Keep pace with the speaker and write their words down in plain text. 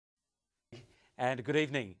And good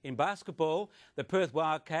evening. In basketball, the Perth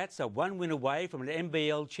Wildcats are one win away from an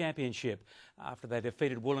NBL championship after they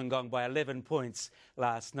defeated Wollongong by 11 points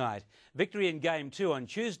last night. Victory in Game 2 on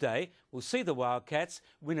Tuesday will see the Wildcats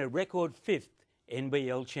win a record 5th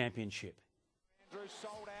NBL championship.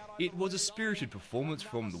 It was a spirited performance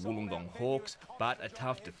from the Wollongong Hawks, but a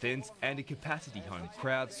tough defence and a capacity home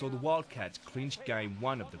crowd saw the Wildcats clinch Game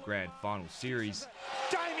 1 of the Grand Final series.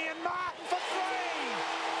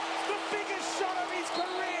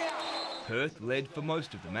 Perth led for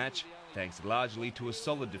most of the match, thanks largely to a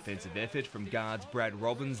solid defensive effort from guards Brad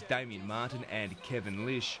Robbins, Damien Martin and Kevin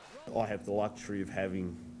Lish. I have the luxury of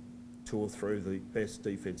having 2 or 3 of the best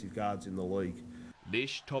defensive guards in the league.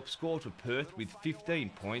 Lish top scored for Perth with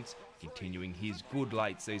 15 points, continuing his good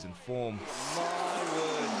late season form. My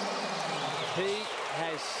word, he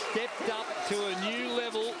has stepped up to a new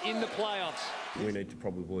level in the playoffs. We need to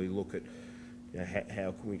probably look at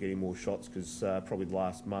how can we get him more shots, because probably the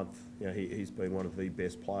last month he's been one of the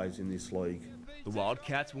best players in this league. The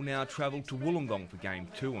Wildcats will now travel to Wollongong for Game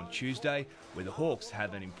 2 on Tuesday, where the Hawks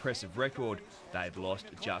have an impressive record. They've lost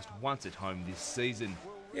just once at home this season.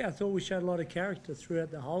 Yeah, I thought we showed a lot of character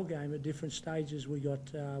throughout the whole game. At different stages we got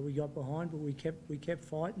behind, but we kept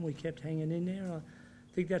fighting, we kept hanging in there.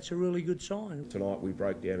 I think that's a really good sign. Tonight we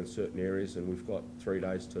broke down in certain areas, and we've got 3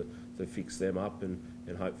 days to fix them up and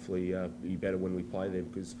hopefully be better when we play them,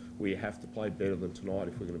 because we have to play better than tonight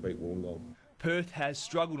if we're going to beat Wollongong. Perth has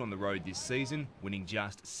struggled on the road this season, winning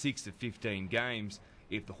just 6 of 15 games.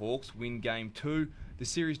 If the Hawks win Game 2, the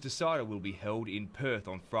series decider will be held in Perth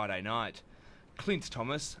on Friday night. Clint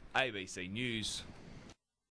Thomas, ABC News.